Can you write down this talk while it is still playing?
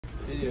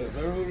video.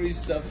 Remember when we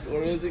stuffed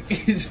Oreos in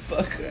cage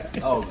fuck right?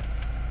 Oh.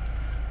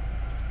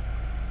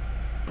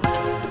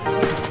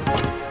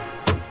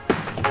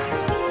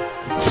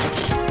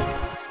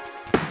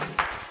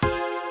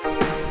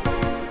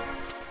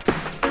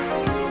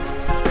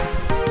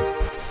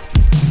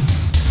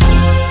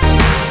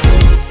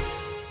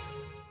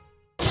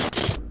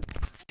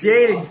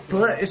 Jaden,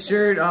 put a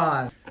shirt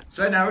on.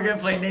 So right now we're gonna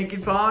play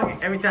naked Pong.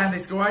 Every time they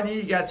score on you,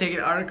 you gotta take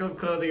an article of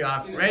clothing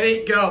off.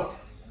 Ready? Go.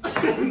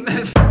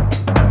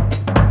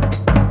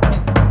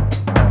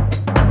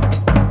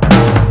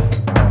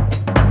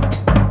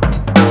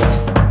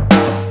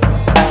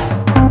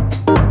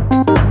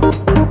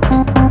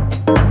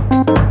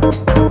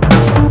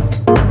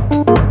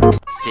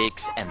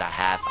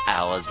 6.5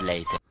 hours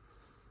later.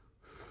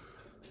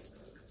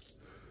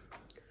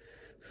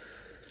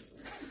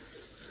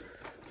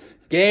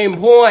 Game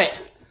point.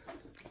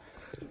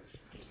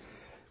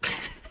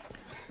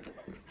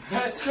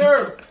 Let's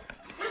serve.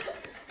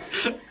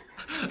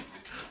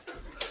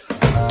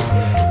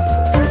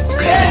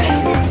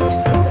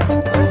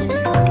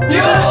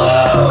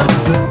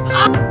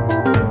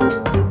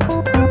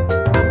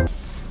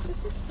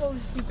 This is so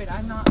stupid.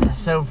 I'm not.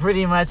 So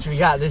pretty much we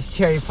got this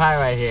cherry pie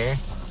right here.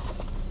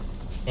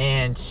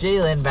 And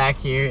Shaylin back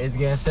here is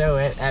gonna throw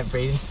it at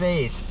Braden's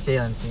face.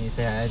 Shaylin, can you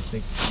say hi?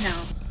 No.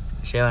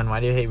 Shaylin, why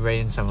do you hate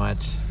Braden so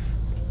much?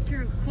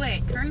 Drew,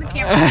 quit. Turn the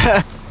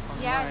camera.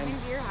 Yeah, I've been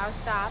to your house.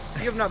 Stop.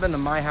 You have not been to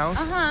my house?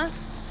 Uh-huh.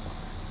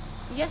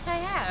 Yes, I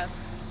have.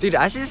 Dude,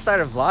 I should just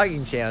start a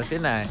vlogging channel,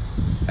 shouldn't I?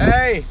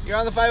 Hey, you're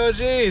on the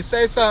 50Gs.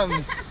 Say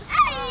something.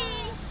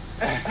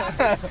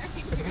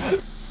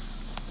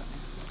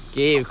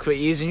 Gabe, quit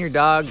using your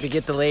dog to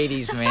get the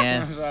ladies,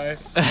 man. I'm sorry.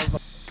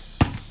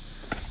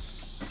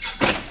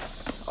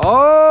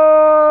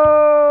 Oh!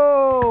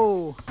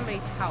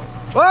 Somebody's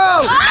house.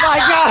 Whoa! My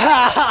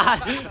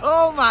God!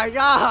 Oh my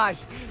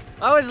gosh!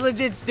 I was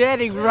legit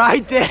standing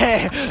right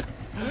there.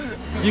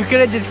 You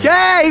could have just.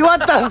 Hey, what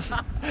the?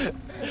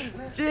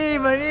 Gee,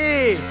 my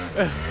knee.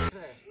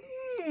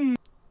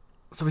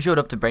 So we showed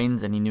up to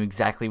Braden's and he knew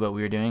exactly what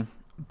we were doing,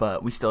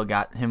 but we still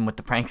got him with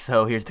the prank.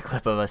 So here's the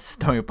clip of us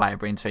throwing a pie at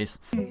Braden's face.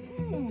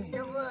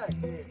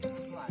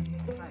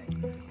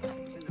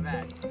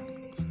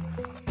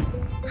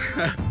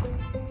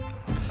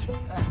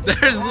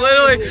 There's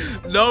literally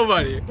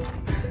nobody.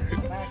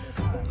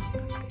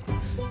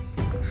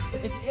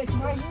 It's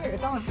right here.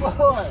 It's on the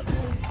floor.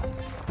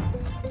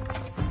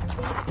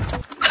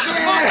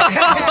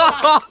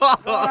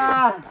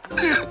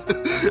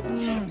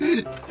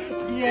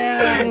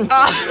 Yeah.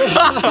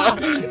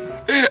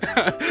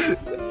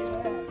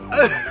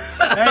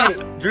 Hey,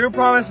 Drew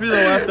promised me the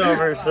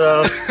leftovers,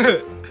 so.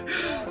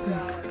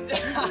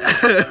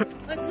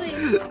 Let's see.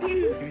 Can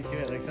we see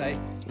what it looks like?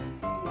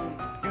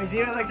 Can we see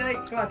what it looks like?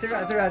 Come on, turn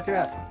around.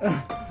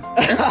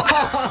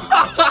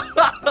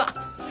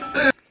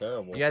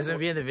 Terrible. You guys want to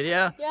be in the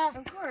video? Yeah,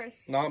 of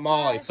course. Not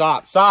Molly.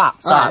 Stop.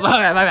 My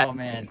bad. Oh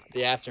man,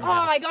 the Oh,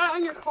 aftermath. I got it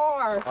on your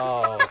car.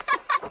 Oh.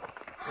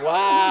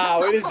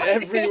 Wow, it is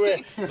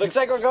everywhere. Looks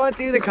like we're going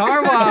through the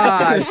car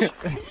wash. A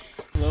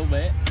little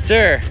bit.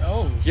 Sir,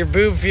 Oh. your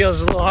boob feels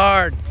a little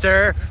hard,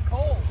 sir.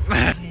 Cold. Oh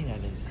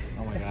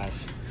my gosh.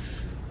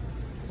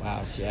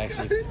 Wow, she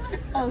actually.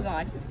 Oh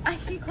God, I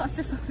get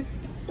claustrophobic.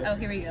 Oh,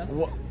 here we go.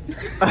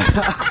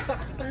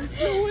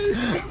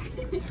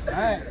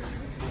 Alright.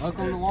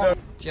 Welcome to Walmart.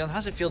 Jalen,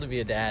 how's it feel to be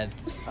a dad?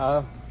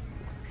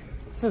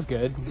 This is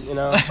good, you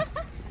know.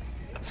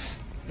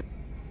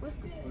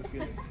 What's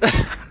good?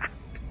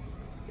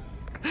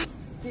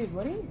 Dude,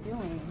 what are you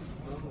doing?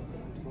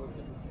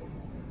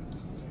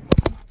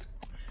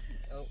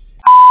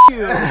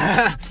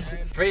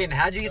 Braden,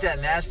 how'd you get that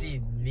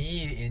nasty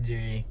knee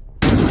injury?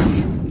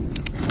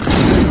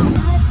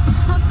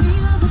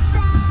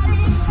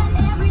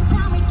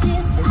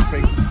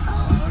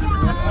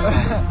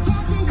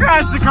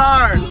 Crash the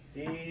car!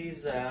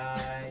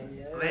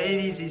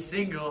 Ladies, he's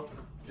single.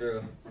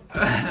 Drew.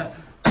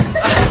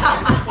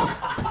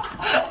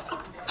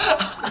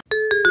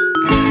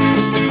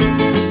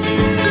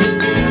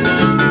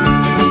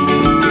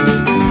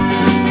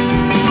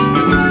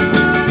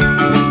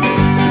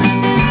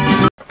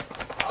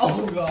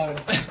 Oh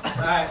God.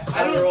 Alright,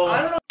 I don't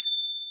know.